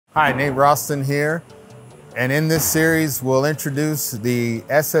Hi, Nate Roston here, and in this series we'll introduce the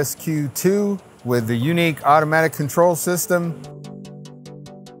SSQ II with the UNIQ Automatic Control System.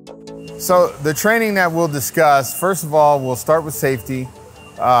 So the training that we'll discuss, first of all, we'll start with safety.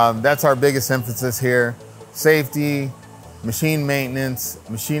 That's our biggest emphasis here. Safety, machine maintenance,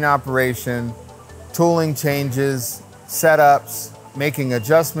 machine operation, tooling changes, setups, making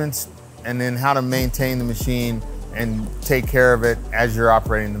adjustments, and then how to maintain the machine and take care of it as you're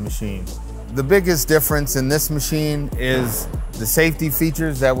operating the machine. The biggest difference in this machine is the safety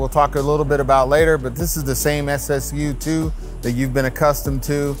features that we'll talk a little bit about later, but this is the same SSQ II that you've been accustomed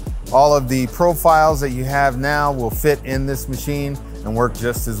to. All of the profiles that you have now will fit in this machine and work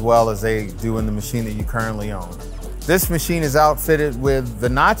just as well as they do in the machine that you currently own. This machine is outfitted with the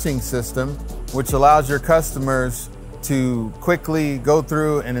notching system, which allows your customers to quickly go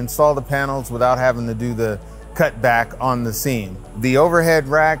through and install the panels without having to do the cut back on the seam. The overhead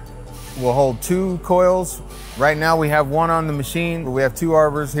rack will hold 2 coils. Right now we have 1 on the machine, but we have 2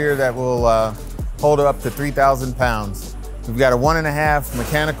 arbors here that will hold up to 3,000 pounds. We've got a 1.5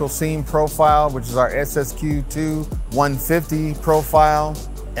 mechanical seam profile, which is our SSQ II 150 profile.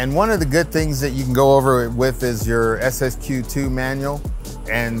 And one of the good things that you can go over with is your SSQ II manual.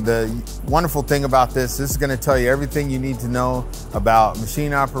 And the wonderful thing about this is going to tell you everything you need to know about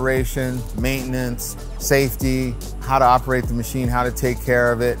machine operation, maintenance, safety, how to operate the machine, how to take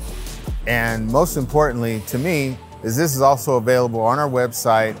care of it. And most importantly to me is this is also available on our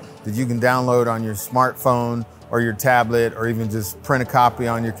website that you can download on your smartphone or your tablet, or even just print a copy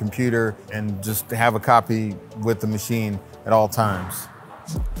on your computer and just have a copy with the machine at all times.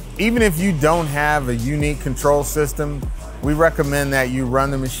 Even if you don't have a UNIQ control system, we recommend that you run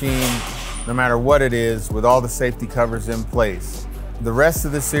the machine no matter what it is with all the safety covers in place. The rest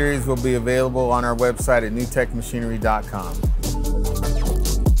of the series will be available on our website at newtechmachinery.com.